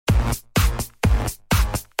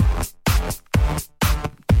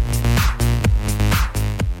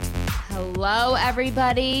Hello,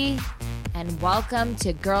 everybody, and welcome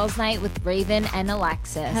to Girls Night with Raven and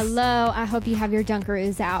Alexis. Hello. I hope you have your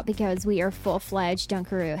Dunkaroos out because we are full-fledged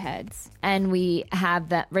Dunkaroo heads. And we have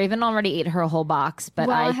that. Raven already ate her whole box, but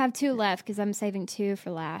I have 2 left because I'm saving 2 for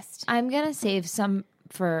last. I'm going to save some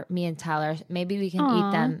for me and Tyler. Maybe we can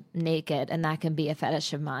eat them naked, and that can be a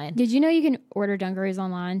fetish of mine. Did you know you can order Dunkaroos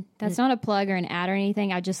online? That's not a plug or an ad or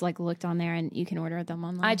anything. I just looked on there and you can order them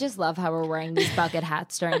online. I just love how we're wearing these bucket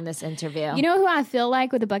hats during this interview. You know who I feel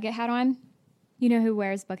like with a bucket hat on? You know who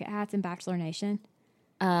wears bucket hats in Bachelor Nation?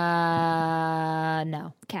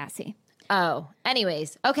 No. Cassie. Oh,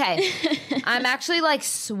 anyways. Okay. I'm actually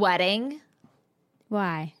sweating.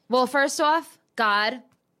 Why? Well, first off, God,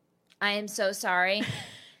 I am so sorry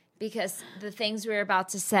because the things we're about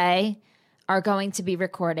to say are going to be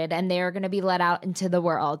recorded and they are going to be let out into the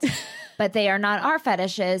world. But they are not our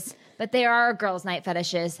fetishes, but they are our girls' night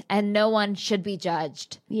fetishes, and no one should be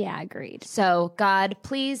judged. Yeah, agreed. So, God,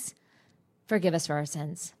 please forgive us for our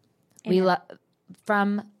sins. Amen. We love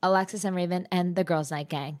from Alexis and Raven and the Girls' Night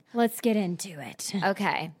Gang. Let's get into it.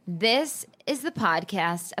 Okay. This is the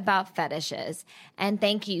podcast about fetishes. And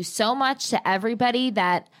thank you so much to everybody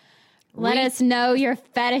that let us know your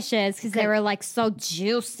fetishes because they were so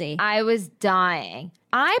juicy. I was dying.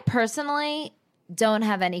 I personally don't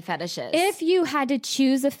have any fetishes. If you had to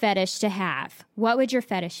choose a fetish to have, what would your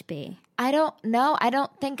fetish be? I don't know. I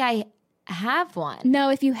don't think I have one. No,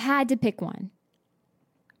 if you had to pick one.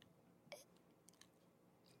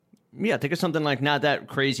 Yeah, think of something not that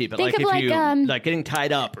crazy, but think if of you getting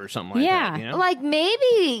tied up or something like that. You know?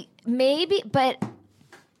 Maybe, but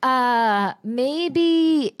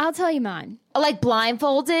maybe I'll tell you mine.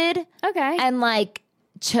 Blindfolded, okay, and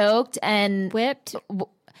choked and whipped,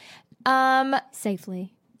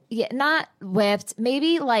 safely. Yeah, not whipped.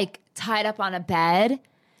 Maybe tied up on a bed,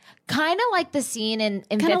 kind of like the scene in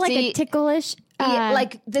kind of like a ticklish,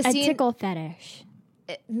 the scene, a tickle fetish.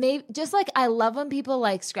 Maybe just I love when people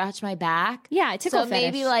scratch my back. Yeah, tickle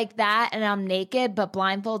fetish. Maybe that, and I'm naked but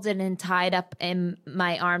blindfolded and tied up in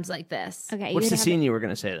my arms like this. Okay, what's the scene you were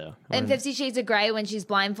gonna say though? In 50 Shades of Grey when she's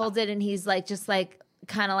blindfolded and he's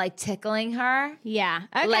kind of tickling her. Yeah,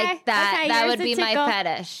 okay, that. Okay, that would be my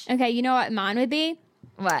fetish. Okay, you know what mine would be?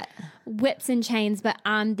 What? Whips and chains, but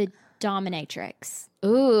I'm the dominatrix.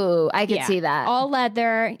 Ooh, I could see that. All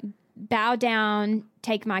leather. Bow down,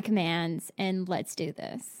 take my commands, and let's do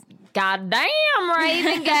this. God damn,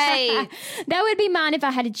 Raven Gay. That would be mine if I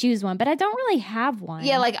had to choose one, but I don't really have one.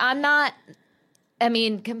 Yeah, I'm not. I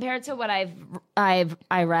mean, compared to what I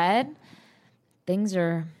read,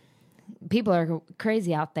 people are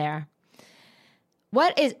crazy out there.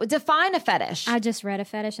 Define a fetish? I just read a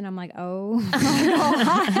fetish and I'm like, oh.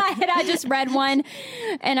 I just read one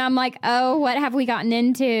and I'm like, oh, what have we gotten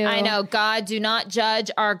into? I know. God, do not judge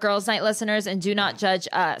our Girls' Night listeners and do not judge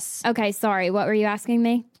us. Okay, sorry. What were you asking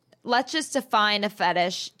me? Let's just define a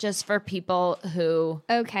fetish just for people who...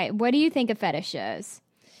 Okay, what do you think a fetish is?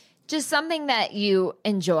 Just something that you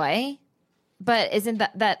enjoy, but isn't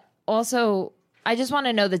that also... I just want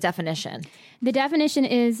to know the definition. The definition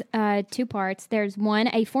is 2 parts. There's 1,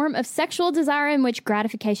 a form of sexual desire in which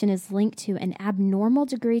gratification is linked to an abnormal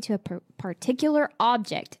degree to a particular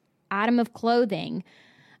object, item of clothing,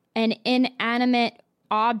 an inanimate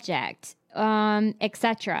object,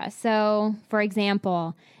 etc. So, for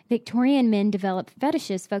example, Victorian men developed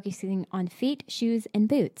fetishes focusing on feet, shoes, and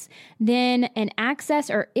boots. Then an access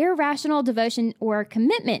or irrational devotion or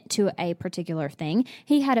commitment to a particular thing.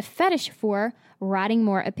 He had a fetish for writing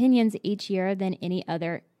more opinions each year than any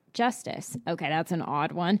other justice. Okay, that's an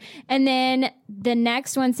odd one. And then the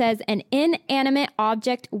next one says an inanimate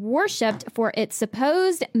object worshipped for its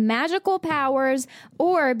supposed magical powers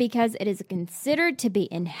or because it is considered to be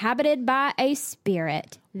inhabited by a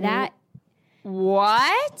spirit.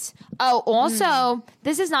 What? Oh, also,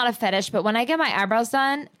 this is not a fetish, but when I get my eyebrows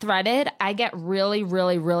done, threaded, I get really,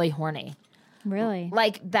 really, really horny. Really?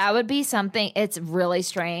 That would be something. It's really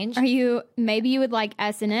strange. Maybe you would like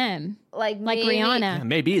S&M. Like Rihanna. Yeah,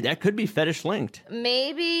 maybe. That could be fetish linked.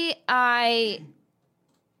 Maybe I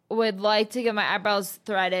would like to get my eyebrows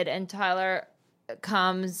threaded and Tyler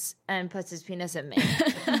comes and puts his penis in me.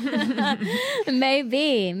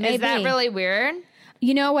 Maybe. Is that really weird?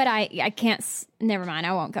 You know what? I can't. Never mind.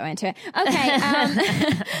 I won't go into it. Okay.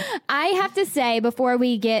 I have to say before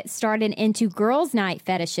we get started into girls' night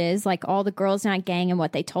fetishes, like all the girls' night gang and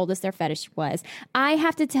what they told us their fetish was, I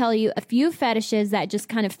have to tell you a few fetishes that just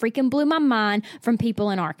kind of freaking blew my mind from people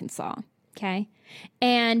in Arkansas. Okay.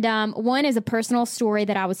 And one is a personal story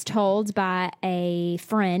that I was told by a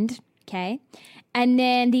friend Okay. And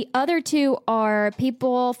then the other two are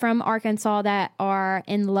people from Arkansas that are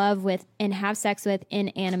in love with and have sex with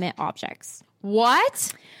inanimate objects.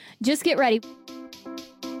 What? Just get ready.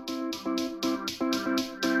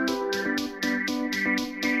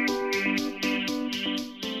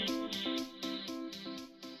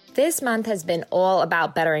 This month has been all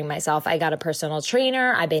about bettering myself. I got a personal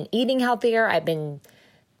trainer. I've been eating healthier. I've been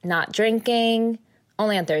not drinking,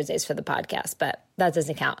 only on Thursdays for the podcast, but that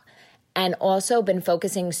doesn't count. And also been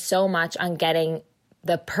focusing so much on getting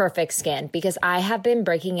the perfect skin because I have been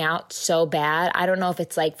breaking out so bad. I don't know if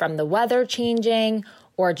it's like from the weather changing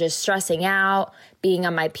or just stressing out, being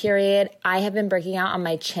on my period. I have been breaking out on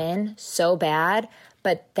my chin so bad,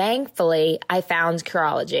 but thankfully I found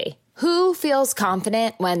Curology. Who feels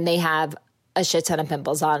confident when they have a shit ton of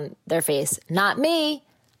pimples on their face? Not me.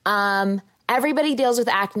 Everybody deals with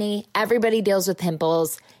acne. Everybody deals with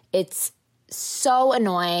pimples. It's so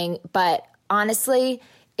annoying, but honestly,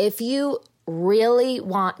 if you really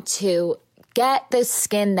want to get the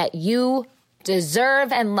skin that you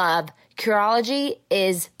deserve and love, Curology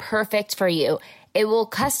is perfect for you. It will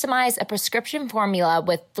customize a prescription formula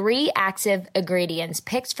with 3 active ingredients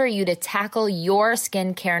picked for you to tackle your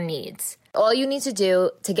skincare needs. All you need to do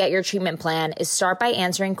to get your treatment plan is start by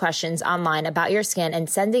answering questions online about your skin and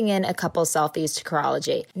sending in a couple selfies to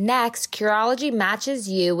Curology. Next, Curology matches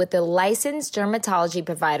you with a licensed dermatology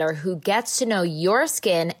provider who gets to know your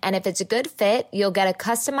skin, and if it's a good fit, you'll get a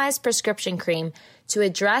customized prescription cream to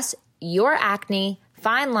address your acne,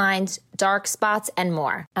 fine lines, dark spots, and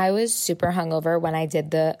more. I was super hungover when I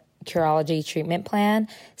did the Curology treatment plan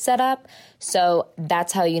setup, so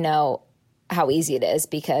that's how you know how easy it is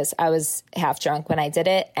because I was half drunk when I did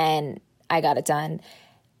it and I got it done.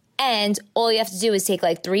 And all you have to do is take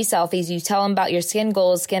like 3 selfies. You tell them about your skin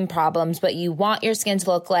goals, skin problems, what you want your skin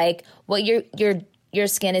to look like, what your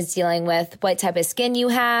skin is dealing with, what type of skin you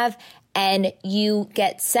have, and you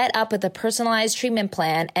get set up with a personalized treatment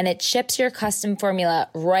plan and it ships your custom formula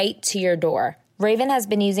right to your door. Raven has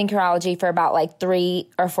been using Curology for about like 3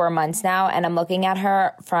 or 4 months now, and I'm looking at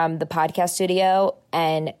her from the podcast studio,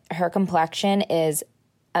 and her complexion is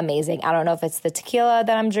amazing. I don't know if it's the tequila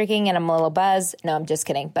that I'm drinking and I'm a little buzzed. No, I'm just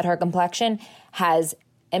kidding. But her complexion has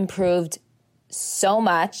improved so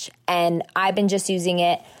much, and I've been just using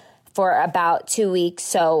it for about 2 weeks,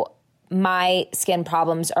 so my skin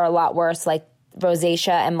problems are a lot worse, like rosacea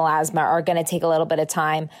and melasma are going to take a little bit of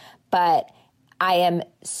time, but I am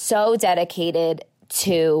so dedicated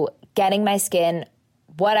to getting my skin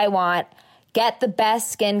what I want, get the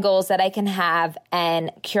best skin goals that I can have, and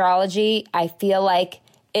Curology, I feel like,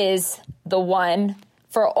 is the one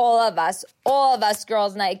for all of us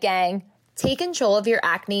Girls Night Gang. Take control of your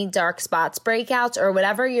acne, dark spots, breakouts, or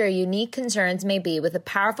whatever your unique concerns may be with a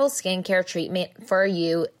powerful skincare treatment for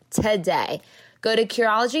you today. Go to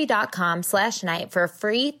Curology.com/night for a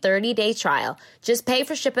free 30-day trial. Just pay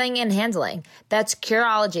for shipping and handling. That's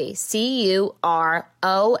Curology,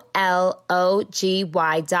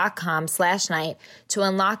 CUROLOGY.com/night to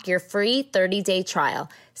unlock your free 30-day trial.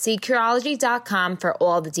 See Curology.com for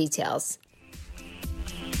all the details.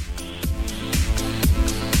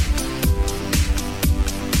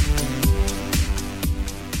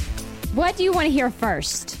 What do you want to hear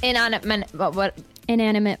first?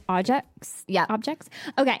 Inanimate objects? Yeah. Objects?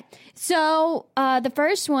 Okay. So the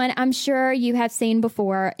first one I'm sure you have seen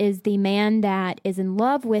before is the man that is in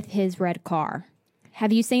love with his red car.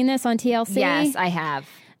 Have you seen this on TLC? Yes, I have.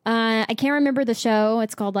 I can't remember the show.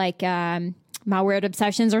 It's called like My Weird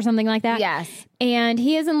Obsessions or something like that. Yes. And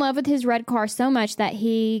he is in love with his red car so much that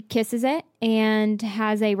he kisses it and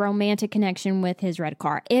has a romantic connection with his red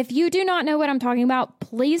car. If you do not know what I'm talking about,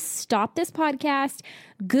 please stop this podcast,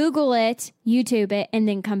 Google it, YouTube it, and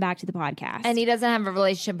then come back to the podcast. And he doesn't have a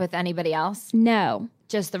relationship with anybody else? No.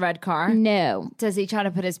 Just the red car? No. Does he try to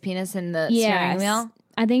put his penis in the steering wheel?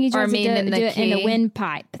 I think he tries to do it in the key?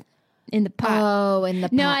 windpipe. In the pipe. Oh, in the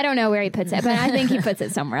pipe. No, I don't know where he puts it, but I think he puts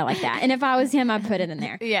it somewhere like that. And if I was him, I'd put it in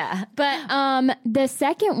there. Yeah. But the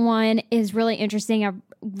second one is really interesting. I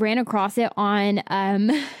ran across it on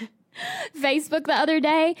Facebook the other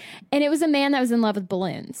day, and it was a man that was in love with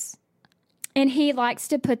balloons. And he likes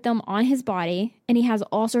to put them on his body, and he has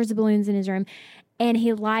all sorts of balloons in his room. And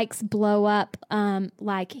he likes blow up,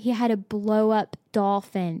 like he had a blow up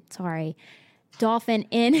dolphin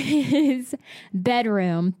in his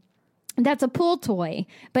bedroom. That's a pool toy,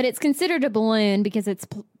 but it's considered a balloon because it's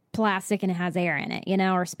plastic and it has air in it,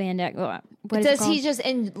 or spandex. Does he just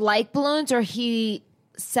like balloons, or he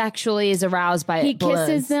sexually is aroused by He balloons?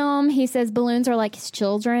 kisses them. He says balloons are like his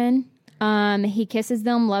children. He kisses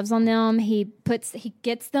them, loves on them. He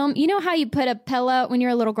gets them. You know how you put a pillow when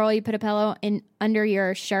you're a little girl? You put a pillow in under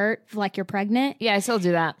your shirt like you're pregnant. Yeah, I still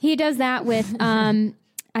do that. He does that with.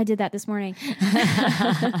 I did that this morning.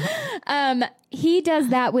 He does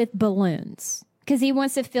that with balloons because he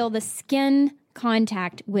wants to feel the skin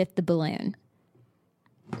contact with the balloon.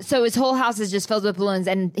 So his whole house is just filled with balloons,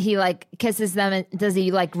 and he like kisses them. And does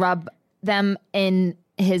he like rub them in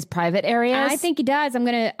his private areas? I think he does. I'm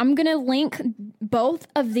gonna link both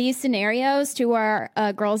of these scenarios to our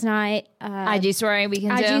girls' night IG story we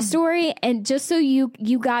can do. IG story, and just so you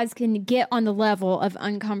guys can get on the level of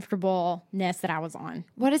uncomfortableness that I was on.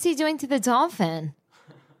 What is he doing to the dolphin?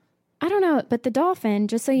 I don't know, but the dolphin,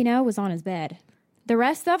 just so you know, was on his bed. The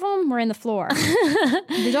rest of them were in the floor.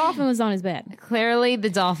 The dolphin was on his bed. Clearly, the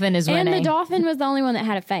dolphin is winning. And the dolphin was the only one that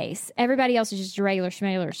had a face. Everybody else was just a regular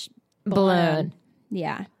schmaler balloon.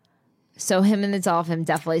 Yeah. So him and the dolphin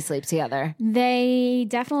definitely sleep together. They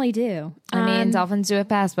definitely do. I mean, dolphins do it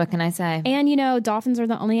best. What can I say? And, you know, dolphins are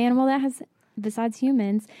the only animal that has, besides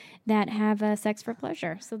humans, that have sex for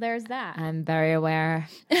pleasure. So there's that. I'm very aware.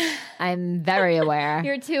 I'm very aware.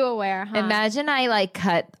 You're too aware, huh? Imagine I like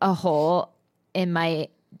cut a hole in my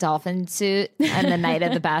dolphin suit on the night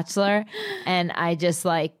of The Bachelor, and I just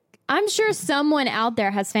like, I'm sure someone out there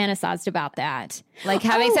has fantasized about that. like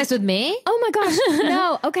having sex with me. Oh my gosh.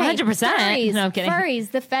 No. Okay. 100%. Furries. No, I'm kidding.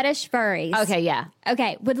 Furries. The fetish furries. Okay, yeah.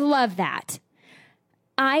 Okay. Would love that.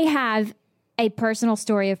 I have a personal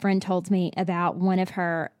story a friend told me about one of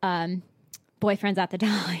her boyfriends at the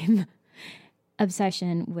time.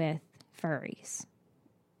 Obsession with furries.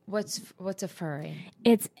 What's a furry?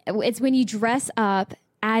 It's when you dress up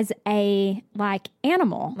as a like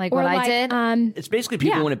animal, Like what I did? It's basically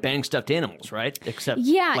people Yeah. want to bang stuffed animals, right? Except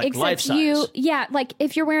like except life size. you, like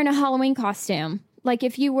if you're wearing a Halloween costume, like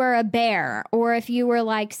if you were a bear or if you were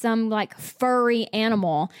like some like furry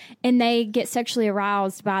animal, and they get sexually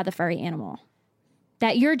aroused by the furry animal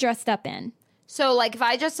that you're dressed up in. So like if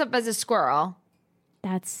I dress up as a squirrel.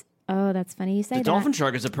 That's funny you say The that. dolphin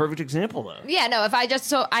shark is a perfect example, though. Yeah, no, if I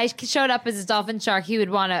showed up as a dolphin shark, he would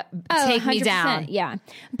want to take me 100%, down. Yeah,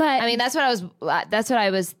 but I mean, that's what I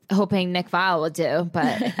was hoping Nick Vile would do,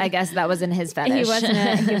 but I guess that wasn't his fetish. he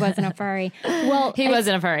wasn't a furry. Well, He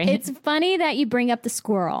wasn't a furry. It's funny that you bring up the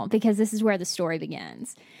squirrel because this is where the story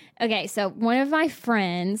begins. Okay, so one of my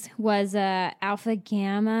friends was Alpha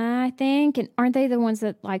Gamma, I think, and aren't they the ones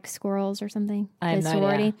that like squirrels or something? I have The no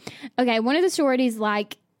sorority. idea. Okay, one of the sororities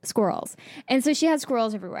like squirrels, and so she had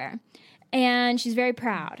squirrels everywhere, and she's very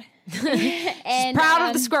proud. And Proud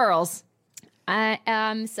of the squirrels.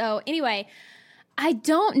 So anyway, I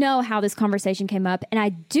don't know how this conversation came up, and I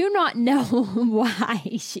do not know why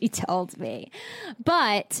she told me,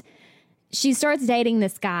 but she starts dating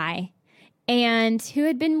this guy, and who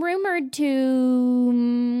had been rumored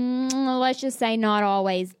to, let's just say, not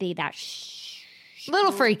always be that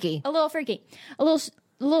Little freaky. a little freaky, a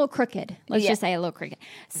little crooked. Let's just say a little crooked.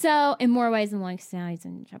 So in more ways than one, because now he's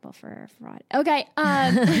in trouble for fraud. Okay.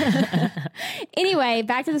 Anyway,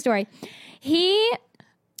 back to the story. She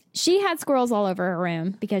had squirrels all over her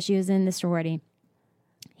room because she was in the sorority.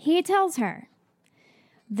 He tells her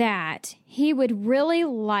that he would really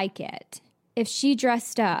like it if she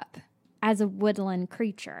dressed up as a woodland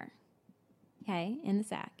creature. Okay, in the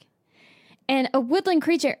sack. And a woodland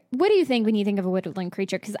creature, what do you think when you think of a woodland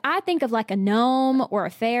creature? Because I think of like a gnome or a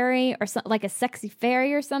fairy or like a sexy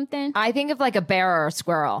fairy or something. I think of like a bear or a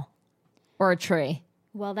squirrel or a tree.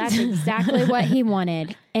 Well, that's exactly what he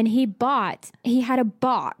wanted. And he had a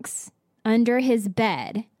box under his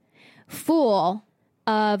bed full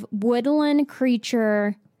of woodland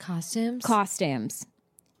creature Costumes.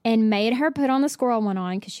 and made her put on the squirrel one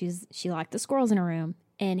on because she liked the squirrels in her room.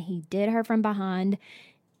 And he did her from behind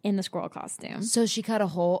in the squirrel costume. So she cut a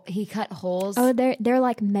hole. He cut holes. Oh, they're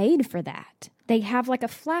like made for that. They have like a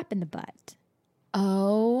flap in the butt.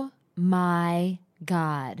 Oh my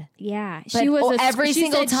God. Yeah, But every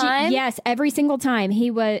single time? Yes, every single time.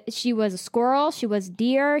 She was a squirrel. She was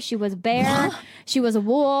deer. She was bear. She was a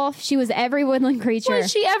wolf. She was every woodland creature.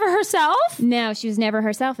 Was she ever herself? No, she was never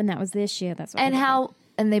herself, and that was the issue. That's what.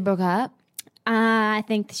 And they broke up. I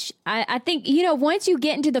think you know, once you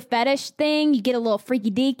get into the fetish thing, you get a little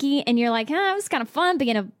freaky deaky, and you're like, it was kind of fun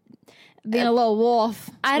being a little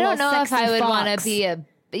wolf. I don't know if I would want fox. to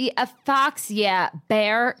be a fox. Yeah,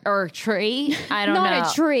 bear or a tree. I don't know.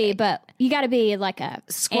 Not a tree, but you got to be like a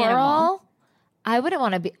Squirrel. animal. I wouldn't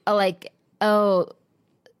want to be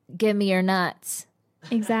give me your nuts.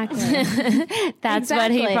 Exactly. That's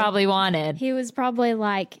what he Exactly. probably wanted. He was probably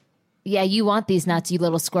like, Yeah, you want these nuts, you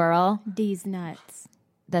little squirrel. these nuts.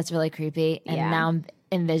 That's really creepy. And Yeah. now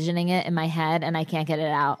envisioning it in my head and I can't get it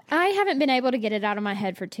out. I haven't been able to get it out of my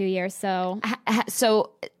head for 2 years, so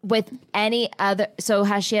So with any other, so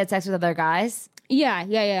has she had sex with other guys?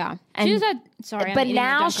 yeah. And- She just had, sorry, I'm But eating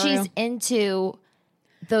now a she's Dunkaroo. into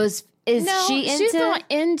those. Is No, she into? she's not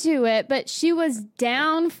into it, but she was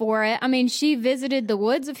down for it. I mean, she visited the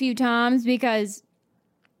woods a few times because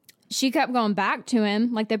she kept going back to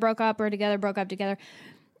him. Like they broke up together.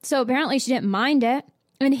 So apparently she didn't mind it.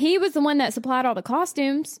 And he was the one that supplied all the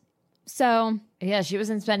costumes. So, Yeah, she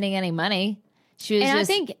wasn't spending any money. She was and just.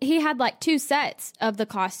 I think he had like 2 sets of the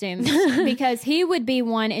costumes because he would be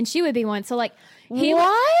one and she would be one. So like, he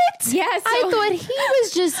what? Yes, I thought he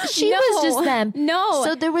was just. She was just them. No.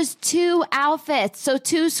 So there was 2 outfits. So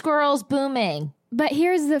 2 squirrels booming. But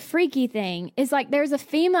here's the freaky thing is like there's a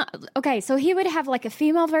female. Okay, so he would have like a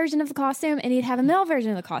female version of the costume and he'd have a male version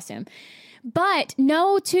of the costume. But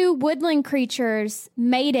no 2 woodland creatures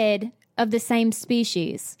mated of the same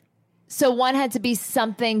species. So one had to be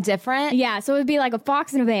something different. Yeah, so it would be like a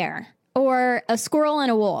fox and a bear or a squirrel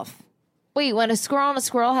and a wolf. Wait, when a squirrel and a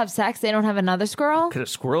squirrel have sex, they don't have another squirrel? Could a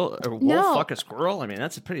squirrel or wolf No. fuck a squirrel? I mean,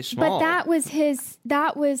 that's a pretty small. But that was his.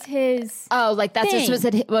 Oh, like that's Thing.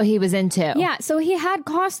 just what he was into. Yeah, so he had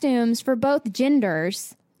costumes for both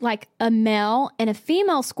genders, like a male and a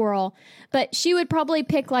female squirrel, but she would probably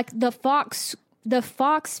pick like the fox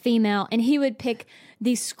female and he would pick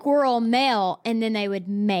the squirrel male and then they would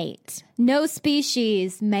mate. No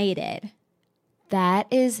species mated. That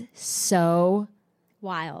is so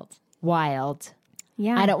Wild. wild.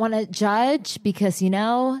 Yeah. I don't want to judge because,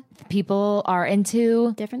 people are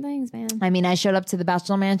into. Different things, man. I mean, I showed up to the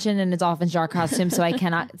Bachelor Mansion in a dolphin jar costume, so I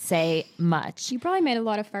cannot say much. You probably made a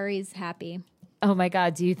lot of furries happy. Oh my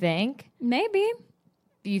God, do you think? Maybe.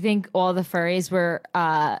 Do you think all the furries were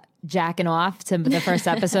jacking off to the first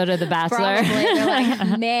episode of The Bachelor? Probably. They're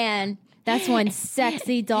like, man, that's one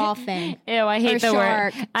sexy dolphin. Ew, I hate Or the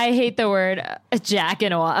shark. word. I hate the word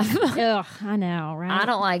jacking off. Ugh, I know, right? I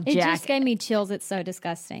don't like It jack. just gave me chills. It's so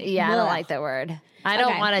disgusting. Yeah, I don't Ugh. like that word. I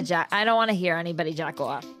don't Okay. want to jack. I don't want to hear anybody jack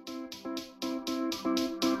off.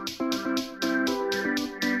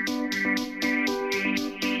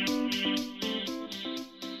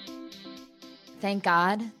 Thank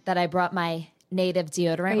God that I brought my native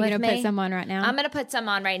deodorant Are you with going me. to put some on right now? I'm gonna put some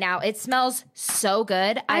on right now. It smells so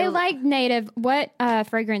good. I like native. What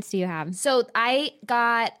fragrance do you have? So I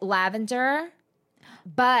got lavender,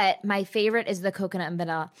 but my favorite is the coconut and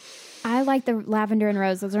vanilla. I like the lavender and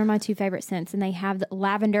rose. Those are my 2 favorite scents, and they have the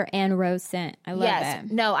lavender and rose scent. I love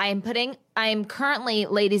it. No, I'm currently,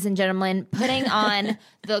 ladies and gentlemen, putting on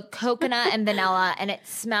the coconut and vanilla, and it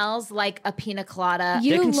smells like a pina colada. they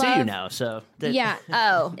can see you now, so Yeah.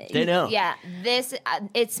 Oh, they know. Yeah,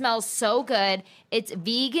 it smells so good. It's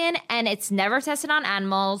vegan and it's never tested on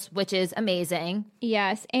animals, which is amazing.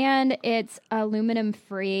 Yes, and it's aluminum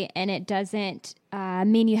free, and it doesn't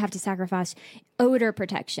mean you have to sacrifice odor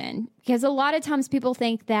protection, because a lot of times people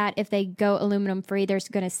think that if they go aluminum free, they're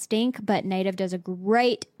going to stink. But Native does a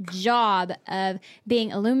great job of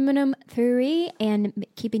being aluminum free and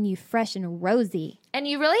keeping you fresh and rosy. And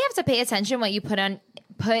you really have to pay attention what you put on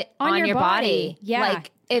your your body. Yeah, Like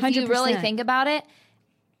if you really 100%. think about it.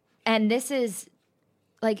 And this is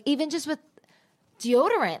like even just with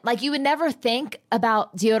deodorant, like you would never think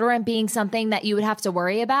about deodorant being something that you would have to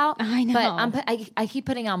worry about. I know. But I keep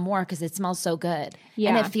putting on more because it smells so good. Yeah.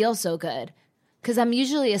 And it feels so good. Because I'm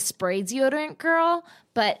usually a spray deodorant girl,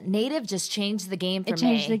 but Native just changed the game for It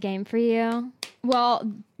changed me. the game for you.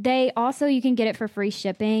 Well, they also, you can get it for free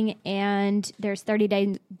shipping, and there's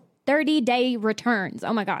 30-day returns.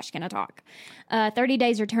 Oh my gosh, can I talk? 30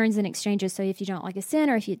 days returns and exchanges. So if you don't like a scent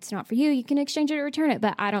or if it's not for you, you can exchange it or return it.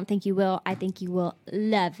 But I don't think you will. I think you will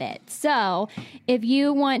love it. So if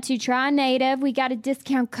you want to try Native, we got a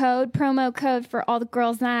discount code, promo code for all the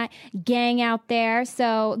Girls Night gang out there.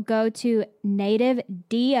 So go to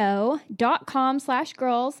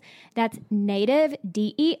nativedeo.com/girls. That's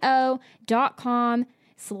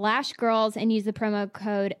nativedeo.com/girls and use the promo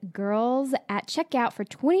code girls at checkout for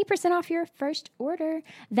 20% off your first order.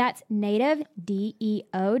 That's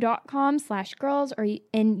nativedeo.com/girls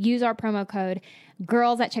and use our promo code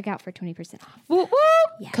girls at checkout for 20% off. Woo, woo.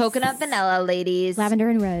 Coconut vanilla, ladies. Lavender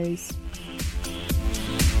and rose.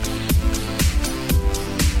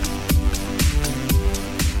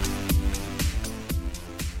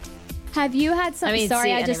 Have you had some? I mean, sorry,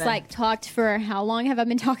 see, I just anyway. talked for how long have I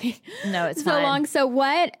been talking? No, it's so fine. long. So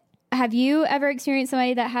what? Have you ever experienced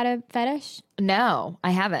somebody that had a fetish? No,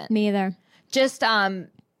 I haven't. Me either. Just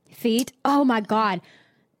Feet. Oh my god.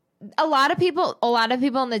 a lot of people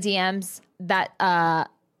in the DMs that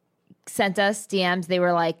sent us DMs, they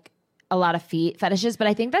were like, a lot of feet fetishes, but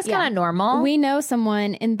I think that's kind of normal. We know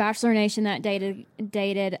someone in Bachelor Nation that dated.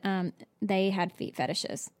 They had feet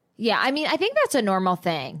fetishes. Yeah, I mean, I think that's a normal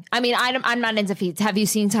thing. I mean, I'm not into feet. Have you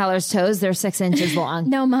seen Tyler's toes? They're 6 inches long.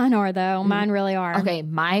 No, mine are though. Mine really are. Okay,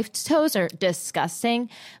 my toes are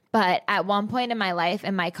disgusting. But at one point in my life,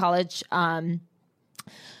 in my college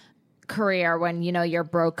career, when you're a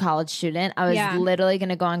broke college student, I was literally going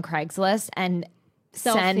to go on Craigslist and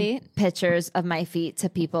send pictures of my feet to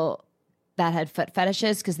people that had foot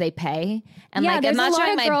fetishes because they pay. And there's a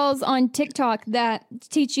lot of girls on TikTok that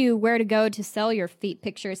teach you where to go to sell your feet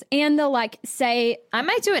pictures, and they'll say, I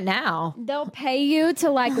might do it now. They'll pay you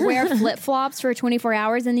to wear flip flops for 24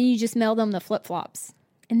 hours, and then you just mail them the flip flops.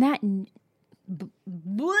 And that,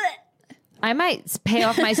 I might pay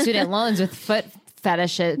off my student loans with foot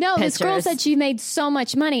fetishes. No, pictures. This girl said she made so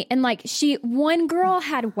much money, and one girl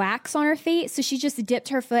had wax on her feet, so she just dipped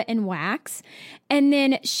her foot in wax, and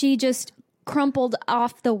then she just crumpled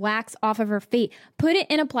off the wax off of her feet, put it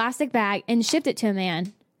in a plastic bag, and shipped it to a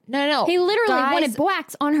man. No. He literally wanted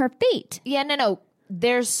wax on her feet. Yeah, no.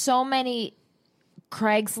 There's so many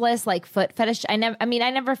Craigslist foot fetish. I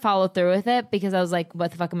never followed through with it because I was like, what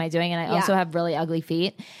the fuck am I doing? And I also have really ugly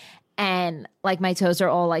feet. And my toes are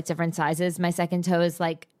all different sizes. My second toe is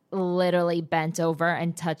literally bent over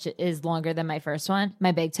and is longer than my first one,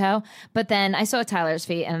 my big toe. But then I saw Tyler's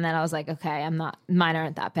feet, and then I was like, okay, mine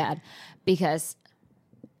aren't that bad because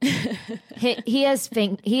he has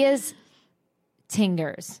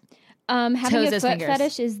tingers. Having a foot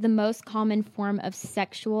fetish is the most common form of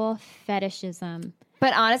sexual fetishism.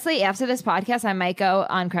 But honestly, after this podcast, I might go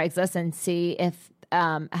on Craigslist and see if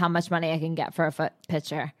how much money I can get for a foot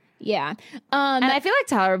picture. Yeah. And I feel like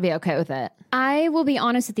Tyler would be okay with it. I will be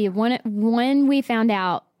honest with you. When we found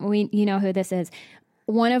out, you know who this is,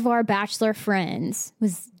 one of our bachelor friends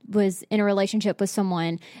was in a relationship with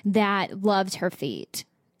someone that loved her feet.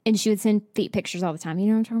 And she would send feet pictures all the time. You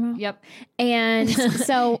know what I'm talking about? Yep. And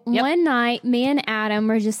so one night, me and Adam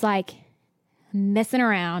were just messing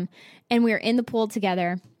around. And we were in the pool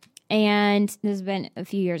together. And this has been a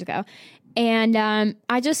few years ago. And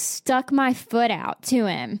I just stuck my foot out to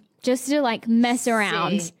him. Just to mess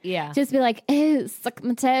around. See, yeah. Just be ew, suck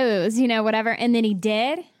my toes, whatever. And then he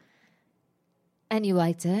did. And you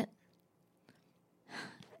liked it.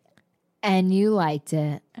 And you liked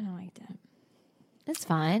it. And I liked it. It's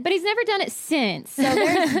fine. But he's never done it since. So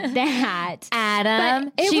there's that.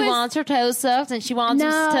 Adam, she wants her toes sucked and she wants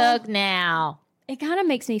them stuck now. It kind of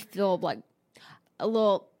makes me feel a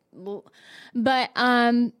little. But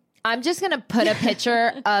I'm just going to put a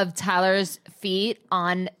picture of Tyler's feet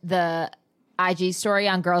on the IG story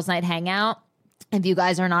on Girls Night Hangout. If you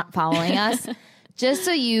guys are not following us, just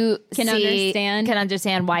so you can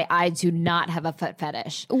understand why I do not have a foot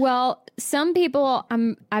fetish. Well, some people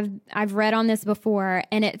I've read on this before,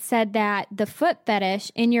 and it said that the foot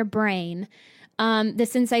fetish in your brain, the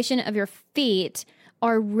sensation of your feet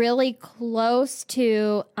are really close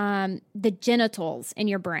to the genitals in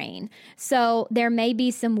your brain. So there may be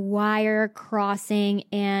some wire crossing,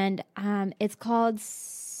 and it's called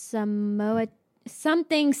something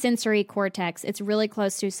sensory cortex. It's really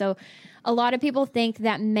close to. So a lot of people think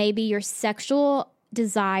that maybe your sexual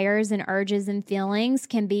desires and urges and feelings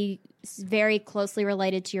can be very closely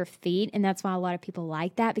related to your feet. And that's why a lot of people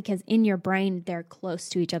like that, because in your brain, they're close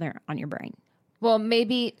to each other on your brain. Well,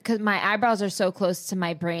 maybe because my eyebrows are so close to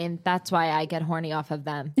my brain, that's why I get horny off of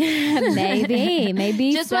them.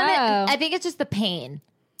 maybe just so. I think it's just the pain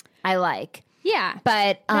I like. Yeah.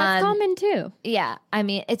 But that's common too. Yeah. I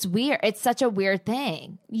mean, it's weird. It's such a weird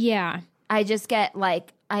thing. Yeah. I just get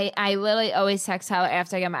I literally always text Tyler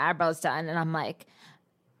after I get my eyebrows done, and I'm like,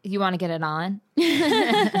 you want to get it on?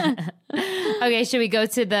 Okay, should we go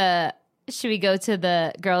to the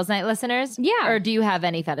Girls Night listeners? Yeah. Or do you have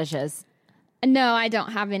any fetishes? No, I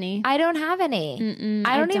don't have any. I don't have any.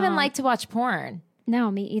 I don't even like to watch porn.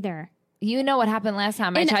 No, me either. You know what happened last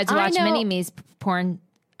time? I tried to watch Mini-Me's porn.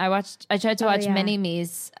 I tried to watch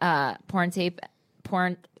Mini-Me's porn tape.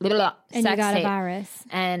 And sex you got tape. A virus.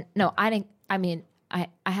 And no, I didn't. I mean, I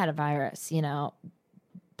had a virus, the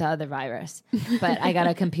other virus, but I got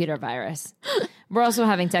a computer virus. We're also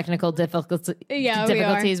having technical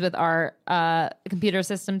difficulties with our computer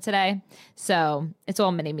system today. So it's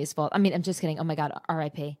all Mini-Me's fault. I mean, I'm just kidding. Oh my God,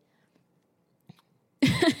 R.I.P.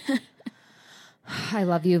 I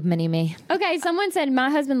love you, Mini-Me. Okay, someone said, my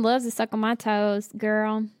husband loves to suck on my toes,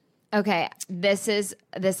 girl. Okay, oh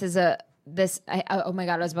my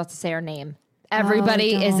God, I was about to say her name.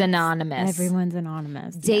 Everybody is anonymous. Everyone's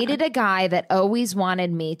anonymous. Dated a guy that always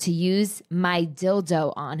wanted me to use my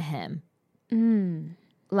dildo on him.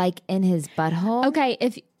 like in his butthole. Okay,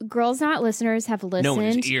 if Girls Not Listeners have No, in his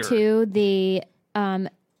listened ear. to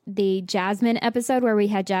the Jasmine episode where we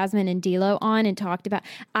had Jasmine and D'Lo on and talked about,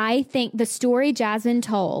 I think the story Jasmine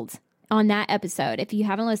told on that episode, if you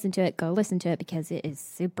haven't listened to it, go listen to it because it is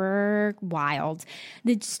super wild.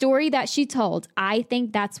 The story that she told, I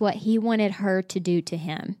think that's what he wanted her to do to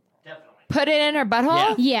him. Put it in her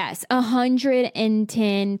butthole. Yeah. Yes,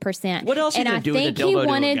 110%. What else are you and gonna do with a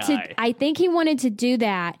dildo to a guy? I think he wanted to do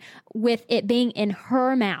that with it being in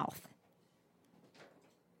her mouth,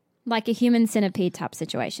 like a human centipede type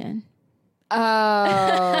situation.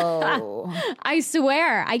 Oh, I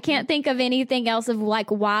swear, I can't think of anything else of like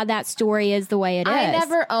why that story is the way it is. I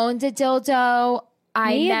never owned a dildo.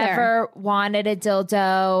 I Me either. never wanted a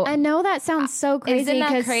dildo. I know that sounds so crazy Isn't that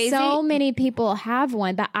because crazy? so many people have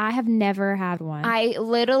one, but I have never had one. I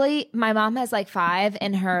literally, my mom has like 5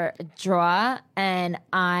 in her drawer, and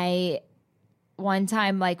I one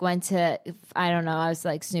time like went to, I don't know, I was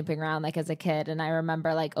like snooping around like as a kid, and I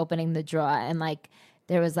remember like opening the drawer and like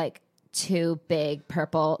there was like 2 big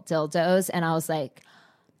purple dildos, and I was like,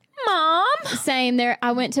 Mom. Same there.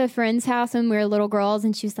 I went to a friend's house when we were little girls,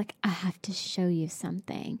 and she was like, I have to show you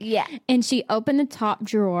something. Yeah. And she opened the top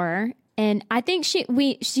drawer, and I think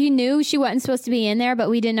she knew she wasn't supposed to be in there,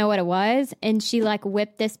 but we didn't know what it was. And she like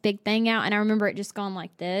whipped this big thing out, and I remember it just going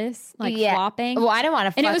like this, like flopping. Well, I didn't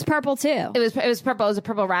want to. And it was purple too. It was purple. It was a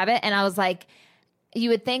purple rabbit, and I was like,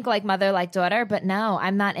 you would think like mother like daughter, but no,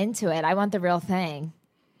 I'm not into it. I want the real thing.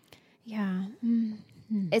 Yeah.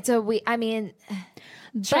 It's a I mean,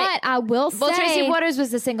 But I will say, well, Tracy Waters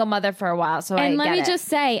was a single mother for a while, so and I let get me it. just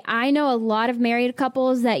say, I know a lot of married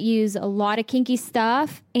couples that use a lot of kinky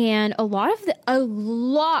stuff, and you know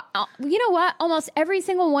what? Almost every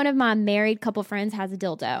single one of my married couple friends has a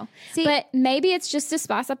dildo. See- but maybe it's just to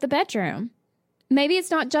spice up the bedroom. Maybe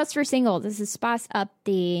it's not just for singles. This is spice up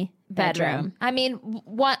the bedroom. I mean,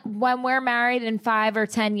 when we're married in 5 or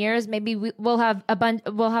 10 years, maybe we'll have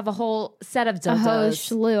a whole set of A whole dildos.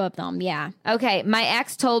 slew of them. Yeah. Okay, my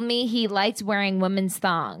ex told me he liked wearing women's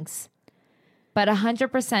thongs, but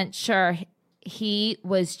 100% sure he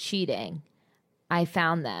was cheating. I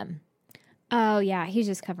found them. Oh yeah, he's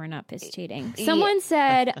just covering up his cheating. Someone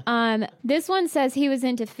said, this one says he was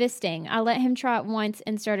into fisting. I let him try it once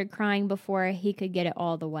and started crying before he could get it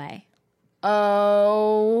all the way.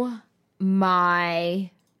 Oh my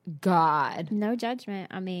God. No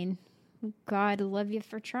judgment. I mean, God love you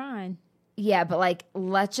for trying. Yeah, but like,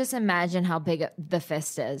 let's just imagine how big the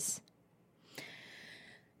fist is.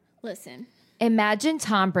 Listen. Imagine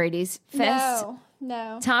Tom Brady's fist.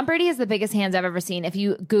 No. Tom Brady has the biggest hands I've ever seen. If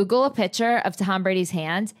you Google a picture of Tom Brady's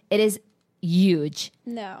hands, it is huge.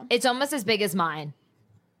 No. It's almost as big as mine.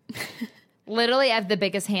 Literally, I have the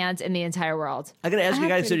biggest hands in the entire world. I gotta ask you have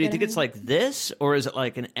guys, so do pretty you good think it's like this, or is it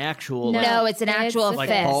like an actual, No, it's an actual a like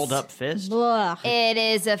fist. balled up fist? Blah. It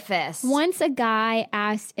is a fist. Once a guy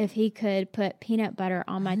asked if he could put peanut butter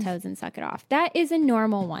on my toes and suck it off. That is a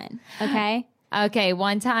normal one. Okay. Okay,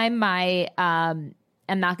 one time my I'm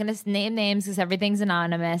not going to name names because everything's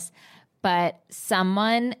anonymous, but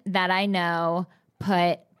someone that I know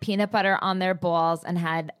put peanut butter on their balls and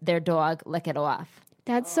had their dog lick it off.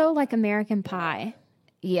 That's so like American Pie.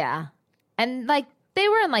 Yeah. And like they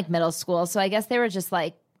were in like middle school, so I guess they were just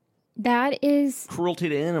like That is Cruelty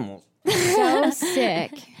to animals. so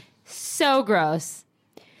sick. so gross.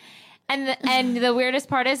 And the weirdest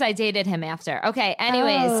part is I dated him after. Okay,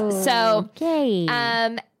 anyways, so Okay.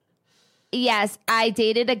 yes, I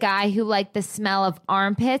dated a guy who liked the smell of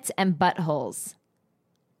armpits and buttholes.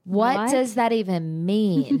 What? Does that even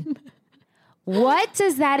mean? What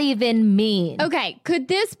does that even mean? Okay, could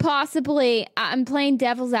this possibly? I'm playing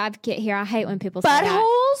devil's advocate here. I hate when people say that.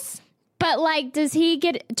 Buttholes? But like, does he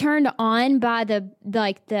get turned on by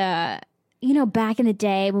the you know, back in the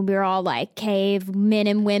day when we were all like cave men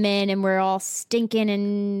and women, and we're all stinking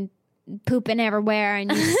and pooping everywhere,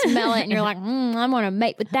 and you smell it, and you're like, I want to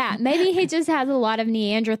mate with that. Maybe he just has a lot of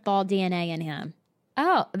Neanderthal DNA in him.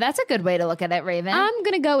 Oh, that's a good way to look at it, Raven. I'm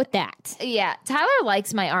gonna go with that. Yeah, Tyler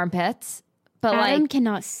likes my armpits, but Adam like,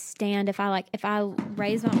 cannot stand if I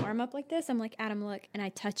raise my arm up like this. I'm like, Adam, look, and I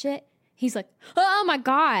touch it. He's like, oh my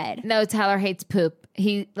God. no, Tyler hates poop.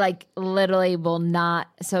 He like literally will not.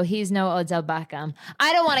 So he's no Odell Beckham.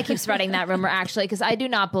 I don't want to keep spreading that rumor actually because I do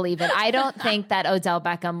not believe it. I don't think that Odell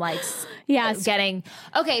Beckham likes Yes. getting.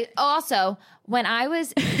 Okay. Also, when I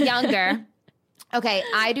was younger, okay,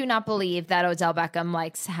 I do not believe that Odell Beckham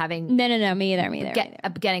likes having No, me either.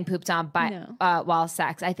 getting pooped on by No. while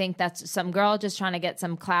sex. I think that's some girl just trying to get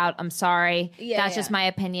some clout. I'm sorry. That's just my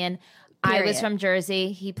opinion. I was Period. from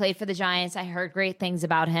Jersey. He played for the Giants. I heard great things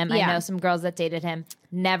about him. I Yeah. know some girls that dated him.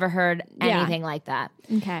 Never heard Yeah. anything like that.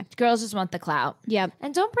 Okay. Girls just want the clout. Yep.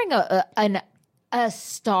 And don't bring a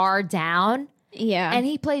star down. Yeah. And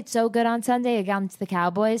he played so good on Sunday against the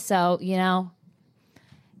Cowboys. So,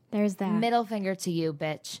 there's that. middle finger to you,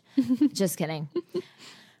 bitch. Just kidding.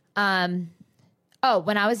 When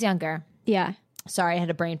I was younger, Yeah. sorry, I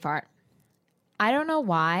had a brain fart. I don't know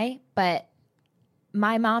why, but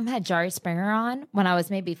my mom had Jerry Springer on when I was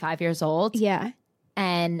maybe 5 years old. Yeah.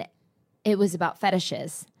 And it was about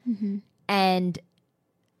fetishes. And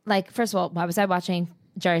first of all, why was I watching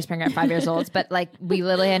Jerry Springer at 5 years old? But we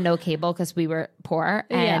literally had no cable because we were poor.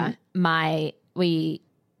 And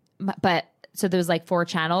so there was 4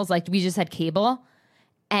 channels. We just had cable,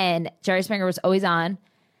 and Jerry Springer was always on.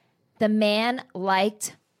 The man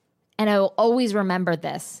liked, and I will always remember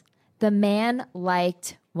this, the man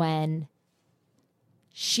liked when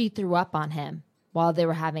she threw up on him while they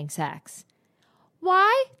were having sex.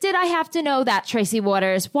 Why did I have to know that, Tracy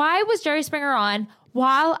Waters? Why was Jerry Springer on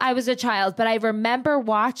while I was a child? But I remember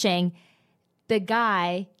watching the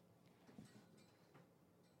guy.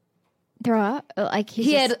 Throw up?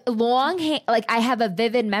 He had long hair. I have a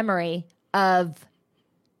vivid memory of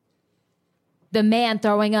the man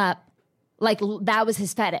throwing up. That was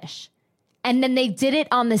his fetish. And then they did it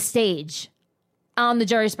on the stage on the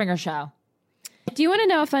Jerry Springer show. Do you want to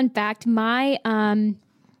know a fun fact? My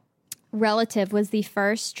relative was the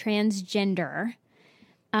first transgender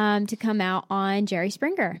to come out on Jerry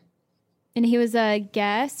Springer. And he was a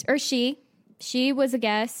guest, or she was a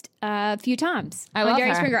guest a few times I on love Jerry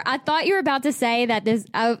her. Springer. I thought you were about to say that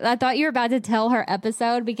I thought you were about to tell her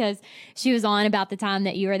episode because she was on about the time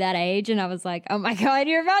that you were that age. And I was like, oh my God,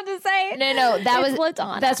 you're about to say it. No,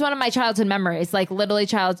 Latana. that's one of my childhood memories. Literally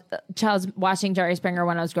child's watching Jerry Springer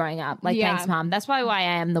when I was growing up. Yeah. Thanks, Mom. That's probably why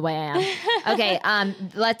I am the way I am. Okay,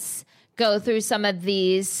 let's go through some of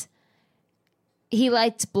these. He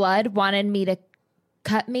liked blood, wanted me to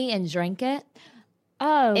cut me and drink it.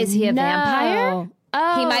 Oh, Is he a no. vampire?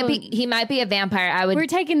 Oh, He might be a vampire. We're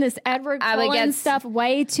taking this Edward I would Cullen get- stuff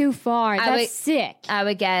way too far. That's sick. I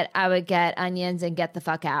would get onions and get the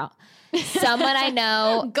fuck out. Someone I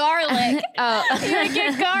know. Garlic. Oh, You would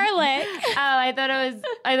get garlic. I thought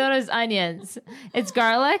it was onions. It's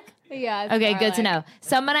garlic. Yeah. it's Okay, good to garlic. know.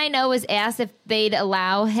 Someone I know was asked if they'd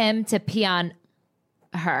allow him to pee on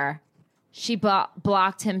her. She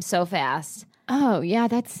blocked him so fast. Oh yeah,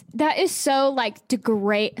 that is so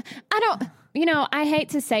degrade. I hate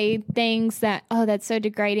to say things that's so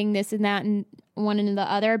degrading, this and that and one and the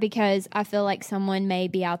other, because I feel like someone may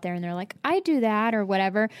be out there and they're like, I do that or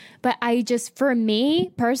whatever. But for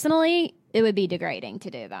me personally, it would be degrading to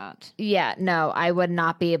do that. Yeah, no, I would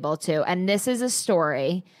not be able to. And this is a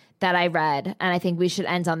story that I read, and I think we should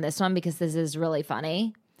end on this one because this is really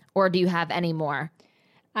funny. Or do you have any more?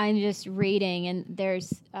 I'm just reading, and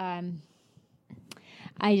there's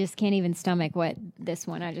I just can't even stomach what this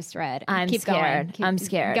one I just read. I'm Keep scared. Going. I'm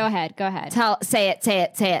scared. Go ahead. Say it. Say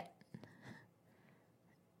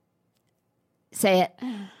it.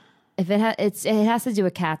 If it has to do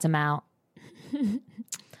with cats, I'm out.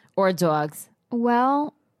 Or dogs.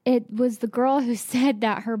 Well, it was the girl who said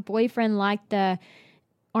that her boyfriend liked the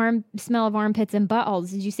smell of armpits and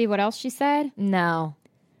buttholes. Did you see what else she said? No.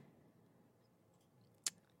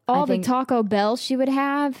 All the think- Taco Bell she would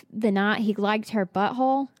have the night he liked her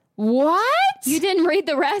butthole. What? You didn't read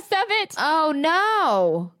the rest of it? Oh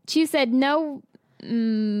no. She said no. A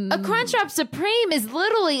Crunchwrap Supreme is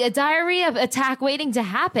literally a diarrhea attack waiting to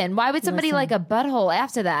happen. Why would somebody like a butthole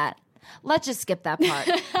after that? Let's just skip that part.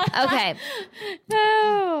 Okay.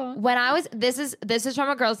 No. When I was this is from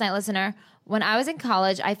a girls' night listener. When I was in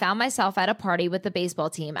college, I found myself at a party with the baseball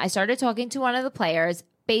team. I started talking to one of the players,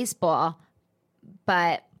 baseball,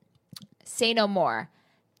 but say no more.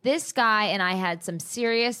 This guy and I had some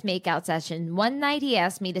serious makeout session. One night he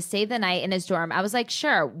asked me to stay the night in his dorm. I was like,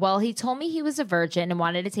 sure. Well, he told me he was a virgin and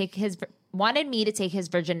wanted me to take his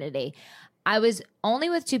virginity. I was only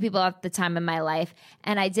with 2 people at the time in my life,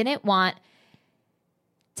 and I didn't want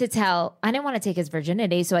to take his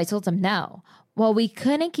virginity, so I told him no. Well, we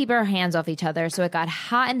couldn't keep our hands off each other, so it got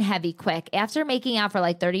hot and heavy quick. After making out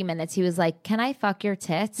for 30 minutes, he was like, can I fuck your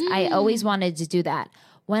tits? I always wanted to do that.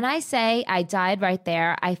 When I say I died right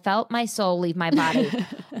there, I felt my soul leave my body.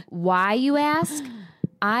 Why, you ask?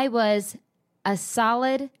 I was a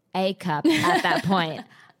solid A cup at that point.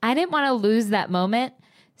 I didn't want to lose that moment.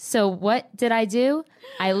 So what did I do?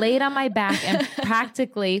 I laid on my back and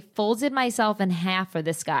practically folded myself in half for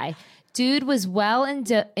this guy. Dude was well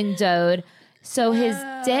endowed, so his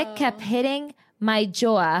dick kept hitting my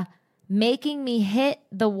jaw, making me hit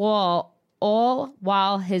the wall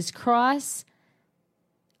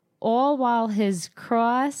all while his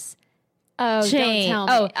cross Oh, chain. don't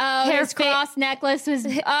tell me. Oh, His cross necklace was.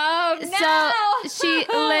 Oh, no. So she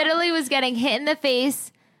literally was getting hit in the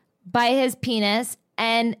face by his penis,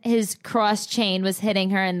 and his cross chain was hitting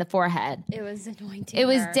her in the forehead. It was anointing. It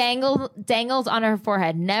was her. dangled on her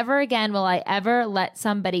forehead. Never again will I ever let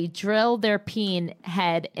somebody drill their peen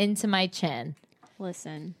head into my chin.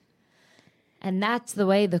 Listen, And that's the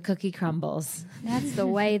way the cookie crumbles. that's the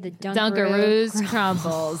way the Dunkaroos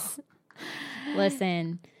crumbles.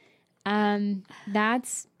 Listen,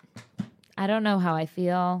 that's I don't know how I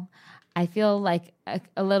feel. I feel like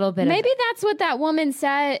a little bit maybe that's what that woman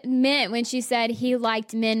meant when she said he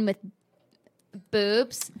liked men with. of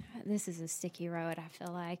boobs. This is a sticky road, I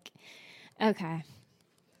feel like. Okay.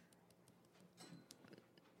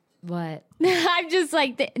 What? I'm just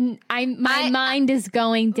like, my mind is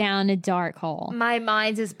going down a dark hole. My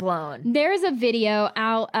mind is blown. There's a video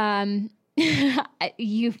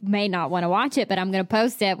you may not want to watch it, but I'm going to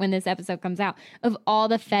post it when this episode comes out, of all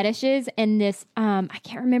the fetishes in this. I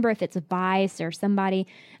can't remember if it's a Vice or somebody.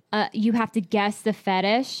 You have to guess the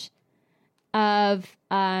fetish of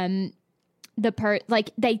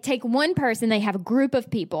like they take one person, they have a group of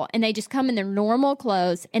people, and they just come in their normal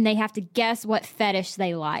clothes, and they have to guess what fetish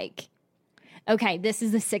they like. Okay, this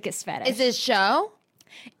is the sickest fetish. Is this show?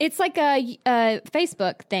 It's like a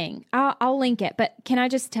Facebook thing. I'll link it, but can I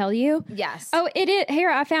just tell you? Yes. Oh, it is. Here,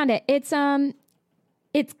 I found it. It's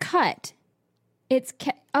cut. It's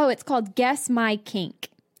called Guess My Kink.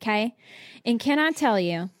 Okay, and can I tell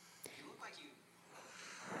you?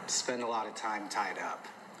 Spend a lot of time tied up.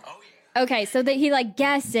 Okay, so that he like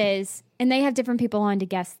guesses, and they have different people on to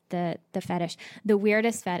guess the fetish, the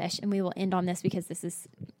weirdest fetish, and we will end on this because this is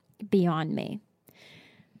beyond me.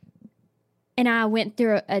 And I went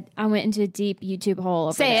into a deep YouTube hole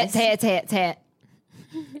over Say this. it.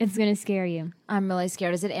 It's gonna scare you. I'm really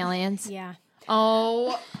scared. Is it aliens? Yeah.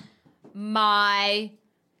 Oh my.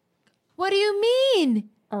 What do you mean?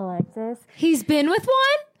 Alexis. He's been with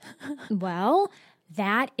one? Well,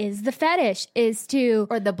 that is the fetish, is to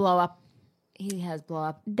Or the blow up. He has blow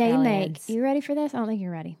up. they aliens. make. You ready for this? I don't think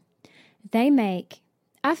you're ready. They make.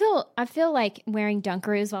 I feel like wearing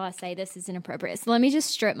Dunkaroos while I say this is inappropriate. So let me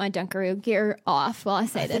just strip my Dunkaroo gear off while I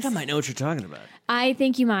say I this. think I might know what you're talking about. I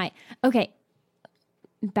think you might. Okay,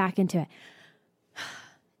 back into it.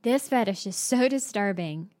 This fetish is so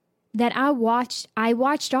disturbing that I watched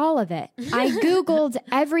all of it. I Googled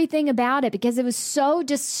everything about it because it was so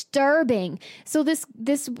disturbing. So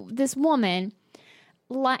this woman,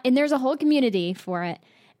 and there's a whole community for it.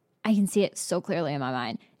 I can see it so clearly in my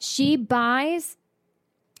mind. She buys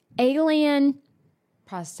alien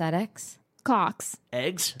Prosthetics. cocks,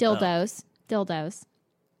 Eggs? dildos.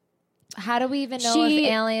 How do we even know She-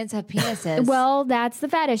 if aliens have penises? Well, that's the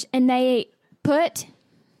fetish. And they put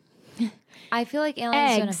I feel like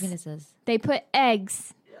aliens don't have eggs. penises. They put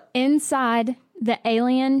eggs inside the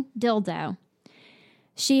alien dildo.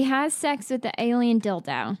 She has sex with the alien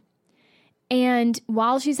dildo. And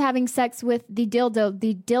while she's having sex with the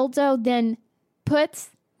dildo then puts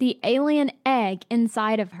the alien egg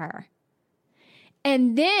inside of her.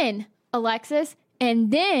 And then, Alexis,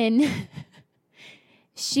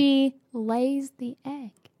 she lays the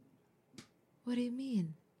egg. What do you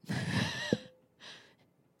mean?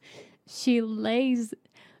 She lays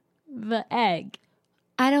the egg.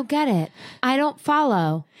 I don't get it. I don't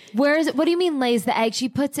follow. Where is it? What do you mean lays the egg? She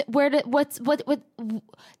puts it where did what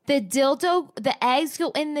the dildo, the eggs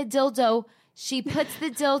go in the dildo. She puts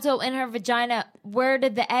the dildo in her vagina. Where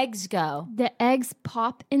did the eggs go? The eggs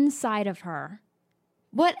pop inside of her.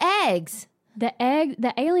 What eggs? The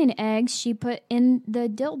alien eggs she put in the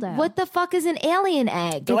dildo. What the fuck is an alien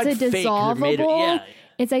egg? They're It's like a fake, 'cause they're made of- dissolvable. yeah.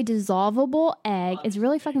 It's a dissolvable egg. It's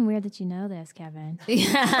really fucking weird that you know this, Kevin. I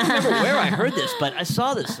don't remember where I heard this, but I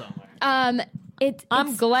saw this somewhere.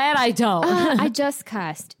 I'm glad I don't. I just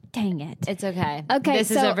cussed. Dang it. It's okay. Okay,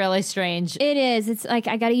 This is so- a really strange. It is. It's like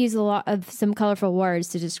I got to use a lot of some colorful words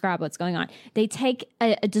to describe what's going on. They take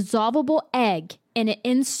a dissolvable egg and it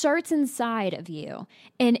inserts inside of you,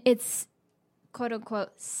 and it's quote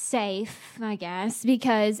unquote safe, I guess,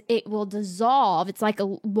 because it will dissolve. It's like a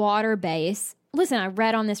water base. Listen, I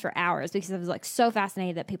read on this for hours because I was like so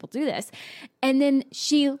fascinated that people do this. And then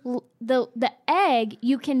the egg,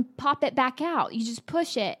 you can pop it back out. You just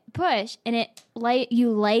push, and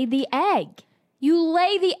you lay the egg. You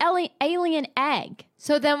lay the alien egg.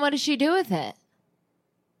 So then what does she do with it?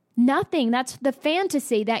 Nothing. That's the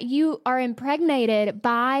fantasy, that you are impregnated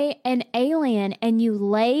by an alien and you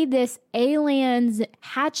lay this alien's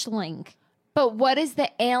hatchling. But what does the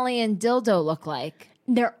alien dildo look like?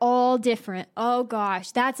 They're all different. Oh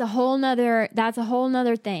gosh, that's a whole nother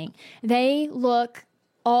thing. They look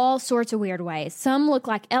all sorts of weird ways. Some look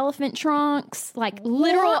like elephant trunks, like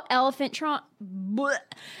literal elephant trunk.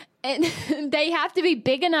 And they have to be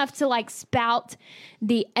big enough to like spout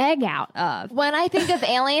the egg out of. When I think of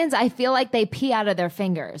aliens, I feel like they pee out of their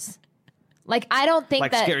fingers. Like, I don't think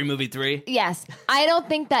Like that... Scary Movie 3? Yes. I don't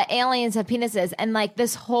think that aliens have penises. And, like,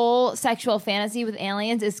 this whole sexual fantasy with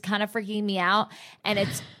aliens is kind of freaking me out. And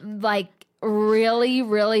it's, like, really,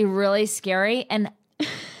 really, really scary. And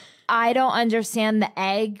I don't understand the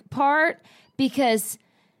egg part because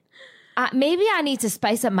maybe I need to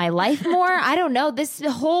spice up my life more. I don't know. This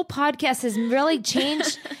whole podcast has really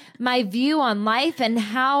changed my view on life and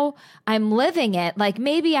how I'm living it. Like,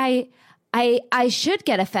 maybe I should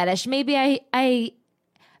get a fetish. Maybe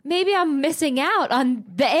I'm missing out on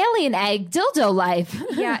the alien egg dildo life.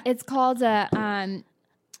 Yeah, it's called the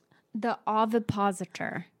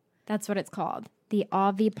ovipositor. That's what it's called. The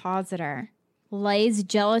ovipositor lays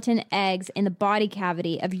gelatin eggs in the body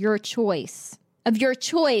cavity of your choice. Of your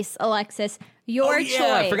choice, Alexis. Your choice.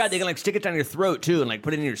 I forgot they can like stick it down your throat too and like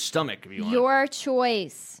put it in your stomach if you want. Your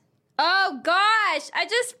choice. Oh gosh, I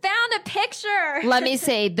just found a picture. Let me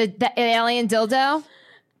see the alien dildo.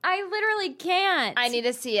 I literally can't. I need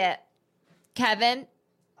to see it. Kevin?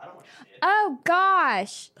 I don't want to see it. Oh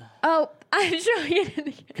gosh. Oh, I'm showing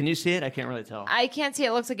it. Can you see it? I can't really tell. I can't see it.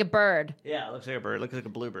 It looks like a bird. Yeah, it looks like a bird. It looks like a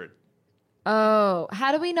bluebird. Oh,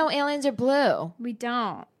 how do we know aliens are blue? We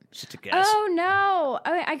don't. It's just a guess. Oh no!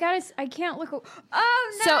 I can't look.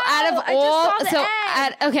 Oh no! So out of I all, just saw the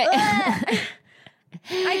egg. okay.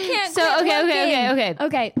 I can't. So okay.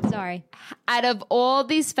 Okay, sorry. Out of all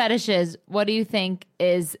these fetishes, what do you think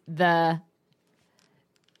is the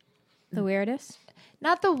weirdest?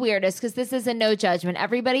 not the weirdest? Because this is a no judgment.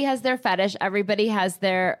 Everybody has their fetish. Everybody has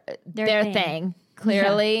their thing.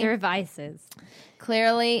 Clearly, Yeah, their vices.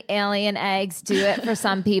 Clearly, alien eggs do it for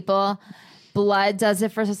some people. Blood does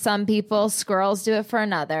it for some people. Squirrels do it for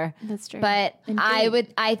another. That's true. But And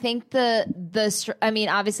I think I mean,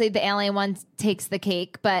 obviously the alien one takes the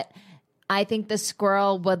cake, but I think the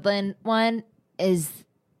squirrel woodland one is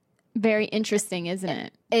Very interesting, isn't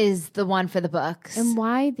it? the one for the books. And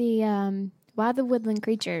why the woodland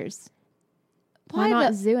creatures? Why Why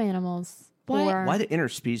not the- zoo animals? Why- Or- Why the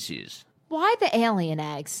interspecies? Why the alien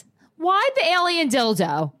eggs? Why the alien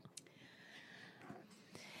dildo?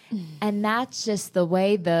 And that's just the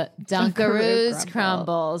way the Dunkaroos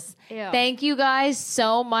crumbles. Ew. Thank you guys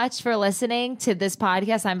so much for listening to this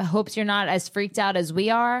podcast. I hope you're not as freaked out as we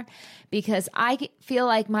are, because I feel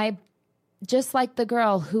like just like the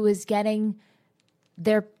girl who is getting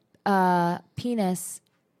their penis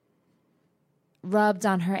rubbed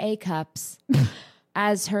on her A cups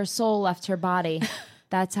as her soul left her body.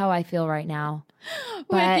 That's how I feel right now.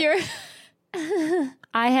 But with your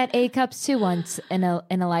I had A cups too once in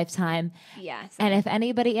a lifetime. yes. And if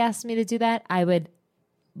anybody asked me to do that, I would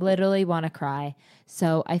literally want to cry.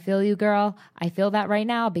 So I feel you, girl. I feel that right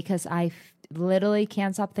now because I literally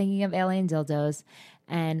can't stop thinking of alien dildos.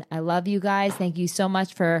 And I love you guys. Thank you so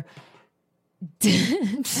much for...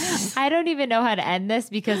 I don't even know how to end this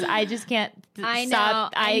because I just can't I know.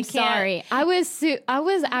 stop. I'm sorry. I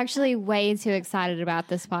was actually way too excited about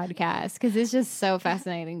this podcast because it's just so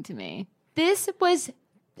fascinating to me. This was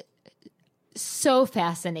so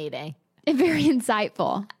fascinating. And very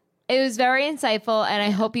insightful. It was very insightful, and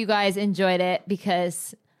I hope you guys enjoyed it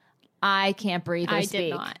because I can't breathe or I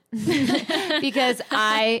speak. did not. Because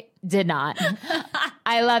I did not.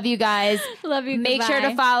 I love you guys. Love you. Make sure to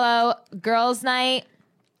Goodbye. follow Girls Night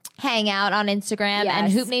Hangout on Instagram and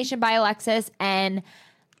Yes. Hoop Nation by Alexis and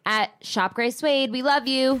at Shop Grace Wade. We love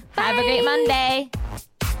you. Have a great Monday.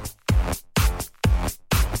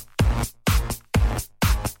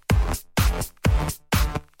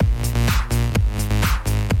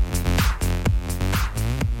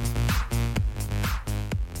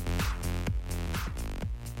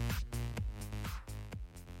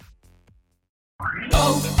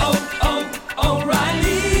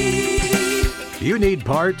 You need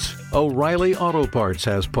parts? O'Reilly Auto Parts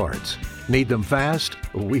has parts. Need them fast?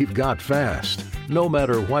 We've got fast. No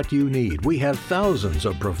matter what you need, we have thousands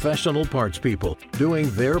of professional parts people doing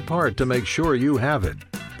their part to make sure you have it.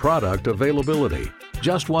 Product availability.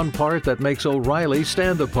 Just one part that makes O'Reilly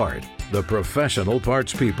stand apart. The professional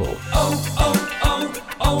parts people.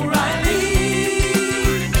 O'Reilly.